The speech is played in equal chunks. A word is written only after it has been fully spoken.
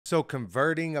So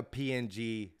converting a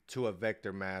PNG to a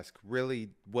vector mask really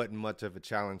wasn't much of a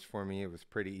challenge for me. It was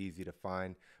pretty easy to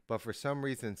find. But for some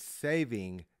reason,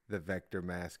 saving the vector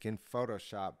mask in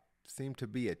Photoshop seemed to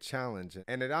be a challenge.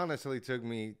 And it honestly took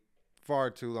me far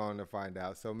too long to find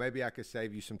out. So maybe I could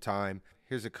save you some time.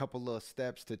 Here's a couple little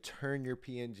steps to turn your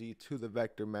PNG to the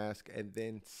vector mask and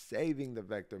then saving the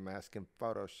vector mask in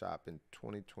Photoshop in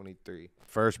 2023.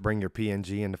 First, bring your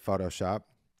PNG into Photoshop.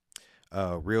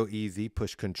 Real easy,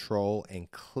 push Control and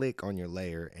click on your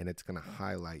layer and it's going to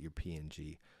highlight your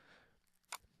PNG.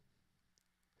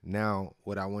 Now,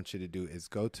 what I want you to do is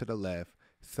go to the left,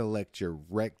 select your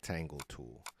rectangle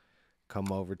tool,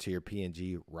 come over to your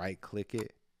PNG, right click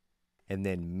it, and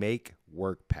then make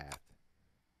work path.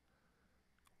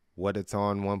 What it's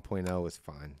on 1.0 is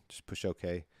fine. Just push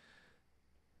OK.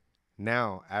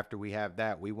 Now, after we have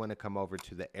that, we want to come over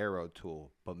to the arrow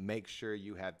tool, but make sure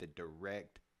you have the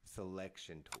direct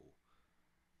selection tool.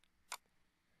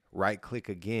 Right click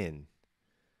again,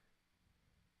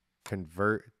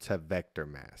 convert to vector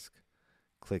mask.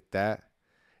 Click that.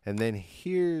 And then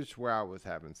here's where I was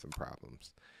having some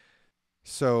problems.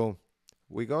 So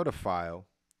we go to File,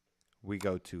 we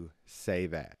go to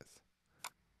Save As.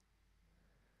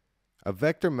 A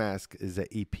vector mask is an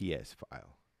EPS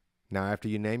file. Now, after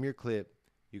you name your clip,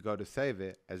 you go to save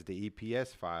it as the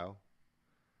EPS file,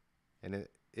 and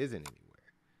it isn't anywhere.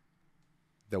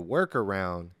 The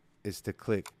workaround is to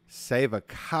click Save a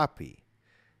Copy,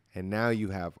 and now you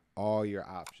have all your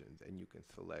options, and you can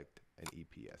select an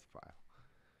EPS file.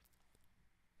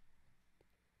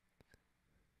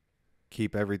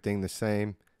 Keep everything the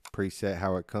same, preset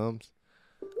how it comes.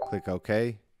 Click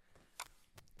OK.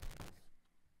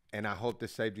 And I hope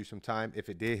this saved you some time. If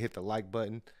it did, hit the like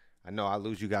button. I know I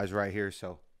lose you guys right here,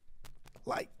 so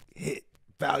like, hit,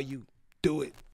 value, do it.